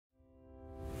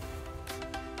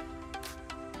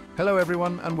Hello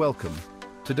everyone and welcome.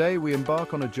 Today we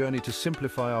embark on a journey to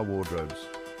simplify our wardrobes.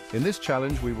 In this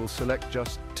challenge we will select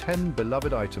just 10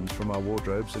 beloved items from our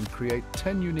wardrobes and create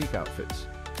 10 unique outfits.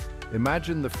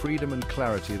 Imagine the freedom and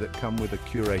clarity that come with a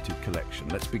curated collection.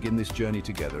 Let's begin this journey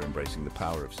together, embracing the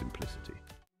power of simplicity.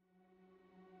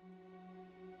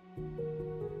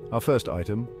 Our first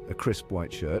item, a crisp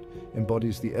white shirt,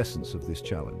 embodies the essence of this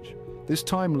challenge. This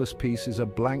timeless piece is a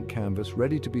blank canvas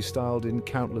ready to be styled in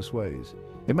countless ways.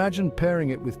 Imagine pairing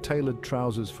it with tailored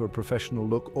trousers for a professional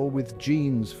look or with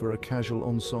jeans for a casual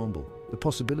ensemble. The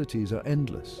possibilities are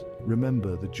endless.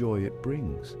 Remember the joy it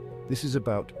brings. This is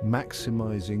about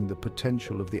maximizing the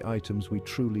potential of the items we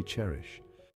truly cherish.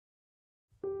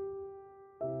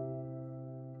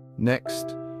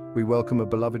 Next, we welcome a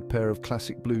beloved pair of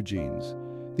classic blue jeans.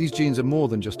 These jeans are more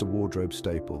than just a wardrobe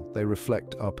staple. They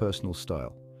reflect our personal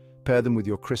style. Pair them with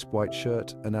your crisp white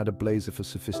shirt and add a blazer for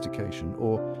sophistication,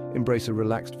 or embrace a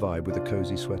relaxed vibe with a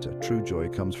cozy sweater. True joy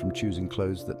comes from choosing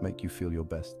clothes that make you feel your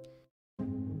best.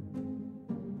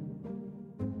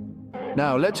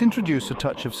 Now let's introduce a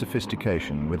touch of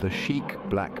sophistication with a chic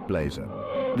black blazer.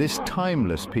 This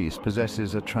timeless piece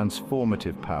possesses a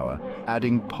transformative power,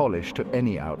 adding polish to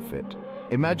any outfit.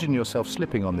 Imagine yourself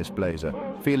slipping on this blazer,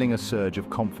 feeling a surge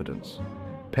of confidence.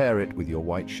 Pair it with your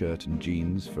white shirt and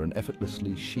jeans for an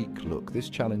effortlessly chic look. This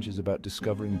challenge is about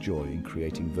discovering joy in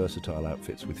creating versatile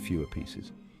outfits with fewer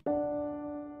pieces.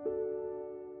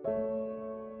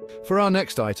 For our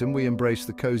next item, we embrace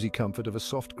the cozy comfort of a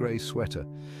soft grey sweater.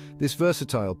 This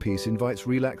versatile piece invites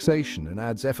relaxation and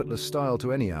adds effortless style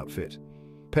to any outfit.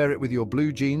 Pair it with your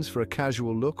blue jeans for a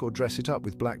casual look or dress it up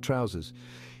with black trousers.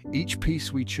 Each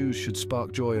piece we choose should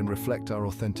spark joy and reflect our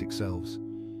authentic selves.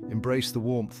 Embrace the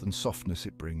warmth and softness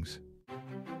it brings.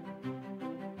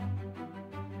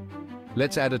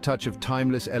 Let's add a touch of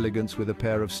timeless elegance with a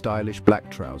pair of stylish black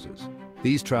trousers.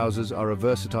 These trousers are a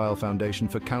versatile foundation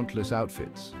for countless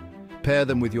outfits. Pair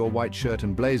them with your white shirt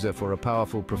and blazer for a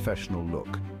powerful professional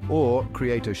look. Or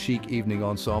create a chic evening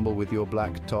ensemble with your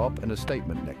black top and a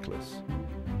statement necklace.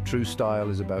 True style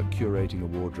is about curating a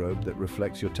wardrobe that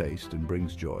reflects your taste and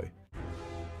brings joy.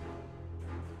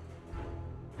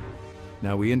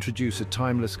 Now we introduce a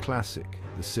timeless classic,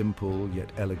 the simple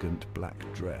yet elegant black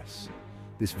dress.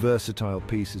 This versatile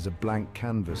piece is a blank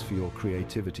canvas for your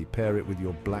creativity. Pair it with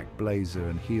your black blazer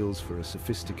and heels for a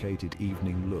sophisticated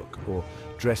evening look, or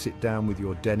dress it down with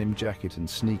your denim jacket and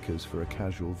sneakers for a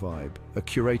casual vibe. A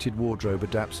curated wardrobe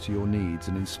adapts to your needs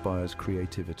and inspires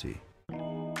creativity.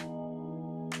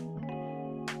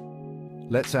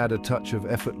 Let's add a touch of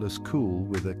effortless cool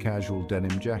with a casual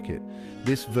denim jacket.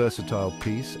 This versatile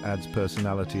piece adds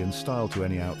personality and style to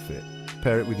any outfit.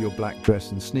 Pair it with your black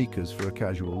dress and sneakers for a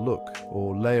casual look,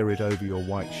 or layer it over your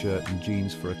white shirt and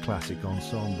jeans for a classic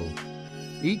ensemble.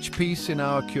 Each piece in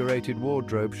our curated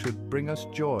wardrobe should bring us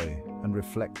joy and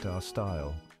reflect our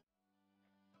style.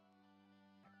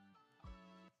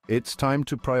 It's time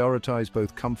to prioritize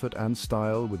both comfort and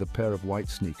style with a pair of white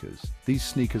sneakers. These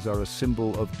sneakers are a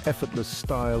symbol of effortless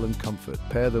style and comfort.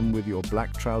 Pair them with your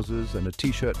black trousers and a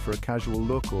t-shirt for a casual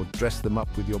look, or dress them up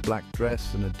with your black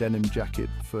dress and a denim jacket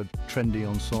for a trendy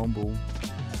ensemble.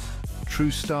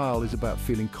 True style is about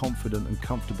feeling confident and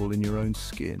comfortable in your own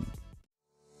skin.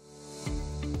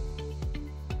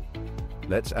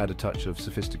 Let's add a touch of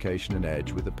sophistication and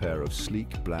edge with a pair of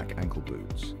sleek black ankle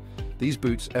boots. These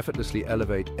boots effortlessly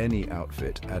elevate any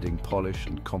outfit, adding polish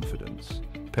and confidence.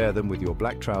 Pair them with your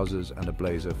black trousers and a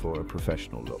blazer for a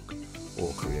professional look,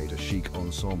 or create a chic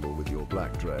ensemble with your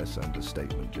black dress and a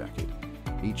statement jacket.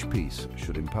 Each piece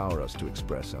should empower us to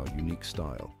express our unique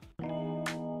style.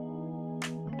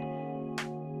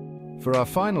 For our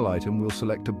final item, we'll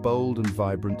select a bold and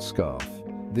vibrant scarf.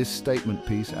 This statement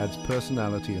piece adds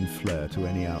personality and flair to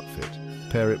any outfit.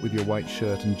 Pair it with your white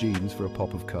shirt and jeans for a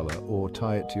pop of color, or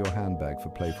tie it to your handbag for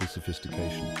playful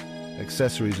sophistication.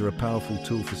 Accessories are a powerful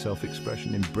tool for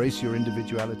self-expression. Embrace your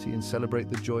individuality and celebrate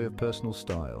the joy of personal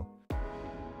style.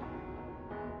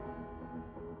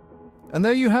 And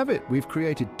there you have it. We've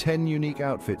created 10 unique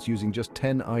outfits using just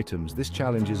 10 items. This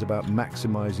challenge is about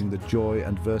maximizing the joy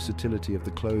and versatility of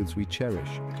the clothes we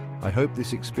cherish. I hope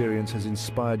this experience has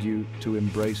inspired you to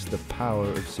embrace the power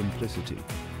of simplicity.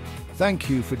 Thank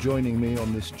you for joining me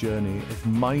on this journey of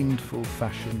mindful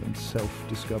fashion and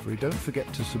self-discovery. Don't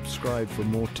forget to subscribe for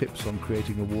more tips on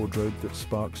creating a wardrobe that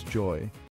sparks joy.